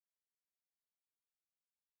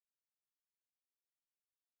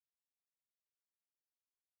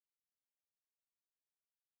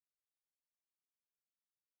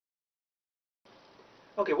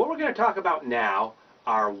Okay, what we're going to talk about now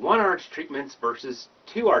are one-arch treatments versus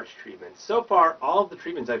two-arch treatments. So far, all of the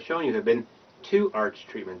treatments I've shown you have been two-arch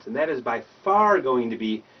treatments, and that is by far going to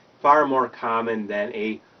be far more common than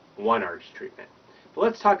a one-arch treatment. But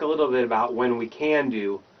let's talk a little bit about when we can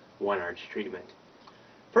do one-arch treatment.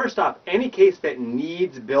 First off, any case that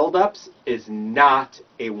needs buildups is not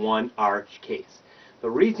a one-arch case. The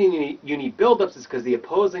reason you need buildups is because the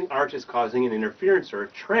opposing arch is causing an interference or a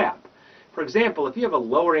trap. For example, if you have a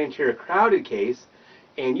lower anterior crowded case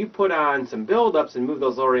and you put on some buildups and move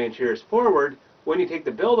those lower anteriors forward, when you take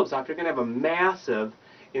the buildups off, you're going to have a massive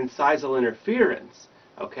incisal interference.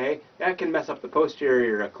 Okay? That can mess up the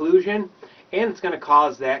posterior occlusion, and it's going to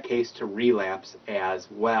cause that case to relapse as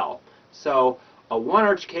well. So a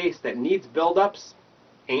one-arch case that needs buildups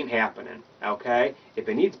ain't happening. Okay? If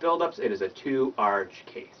it needs buildups, it is a two-arch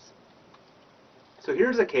case. So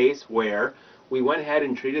here's a case where we went ahead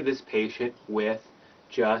and treated this patient with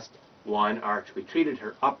just one arch. We treated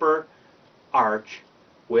her upper arch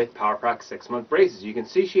with Powerprox 6-month braces. You can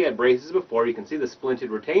see she had braces before. You can see the splinted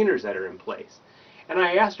retainers that are in place. And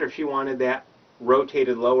I asked her if she wanted that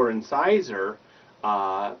rotated lower incisor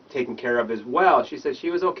taken care of as well. She said she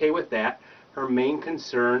was okay with that. Her main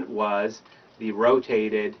concern was the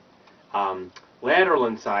rotated lateral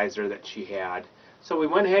incisor that she had. So we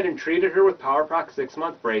went ahead and treated her with Powerprox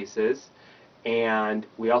 6-month braces, and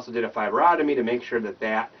we also did a fibrotomy to make sure that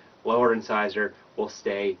that lower incisor will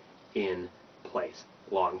stay in place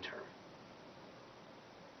long term.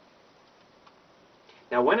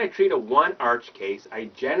 Now, when I treat a one-arch case,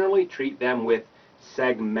 I generally treat them with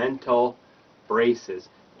segmental braces,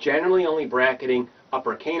 generally only bracketing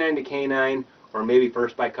upper canine to canine, or maybe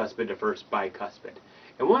first bicuspid to first bicuspid.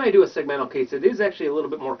 And when I do a segmental case, it is actually a little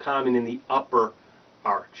bit more common in the upper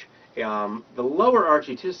arch. The lower arch,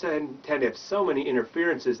 you just tend to have so many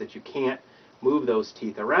interferences that you can't move those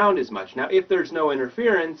teeth around as much. Now, if there's no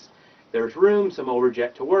interference, there's room, some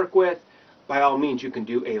overjet to work with, by all means, you can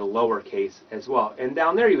do a lower case as well. And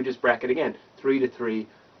down there, you would just bracket again, 3 to 3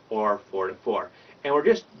 or 4 to 4. And we're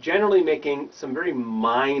just generally making some very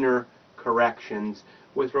minor corrections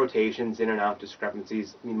with rotations, in and out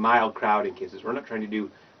discrepancies, mild crowding cases. We're not trying to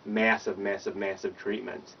do massive, massive, massive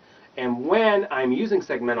treatments. And when I'm using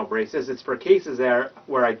segmental braces, it's for cases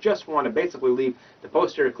where I just want to basically leave the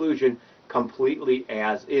posterior occlusion completely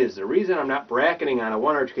as is. The reason I'm not bracketing on a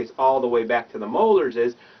one-arch case all the way back to the molars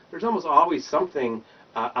is there's almost always something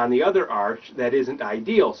on the other arch that isn't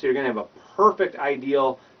ideal. So you're going to have a perfect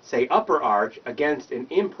ideal, say, upper arch against an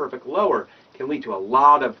imperfect lower. It can lead to a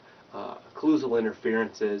lot of occlusal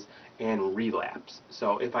interferences and relapse.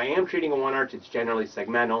 So if I am treating a one-arch, it's generally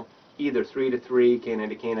segmental, either 3 to 3, canine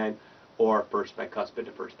to canine, or first bicuspid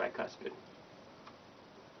to first bicuspid.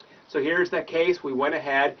 So here's that case. We went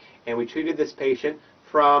ahead and we treated this patient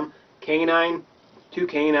from canine to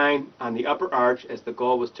canine on the upper arch, as the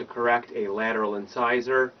goal was to correct a lateral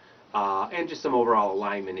incisor and just some overall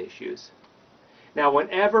alignment issues. Now,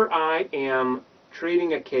 whenever I am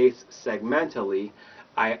treating a case segmentally,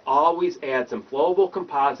 I always add some flowable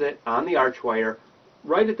composite on the arch wire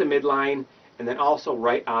right at the midline, and then also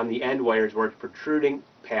right on the end wires where it's protruding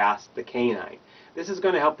past the canine. This is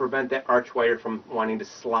going to help prevent that arch wire from wanting to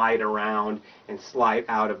slide around and slide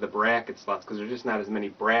out of the bracket slots, because there's just not as many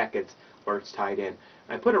brackets where it's tied in.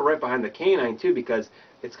 I put it right behind the canine too, because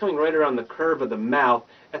it's coming right around the curve of the mouth.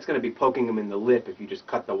 That's going to be poking them in the lip if you just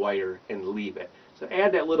cut the wire and leave it. So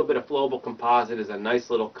add that little bit of flowable composite as a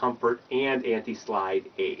nice little comfort and anti-slide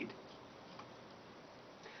aid.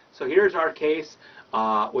 So here's our case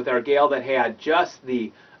with our gal that had just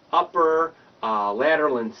the upper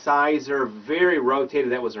lateral incisor very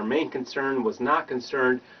rotated. That was her main concern, was not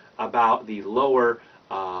concerned about the lower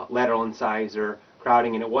lateral incisor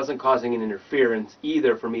crowding, and it wasn't causing an interference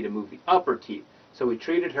either for me to move the upper teeth. So we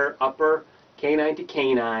treated her upper canine to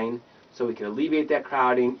canine so we could alleviate that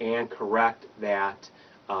crowding and correct that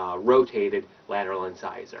rotated lateral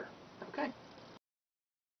incisor. Okay.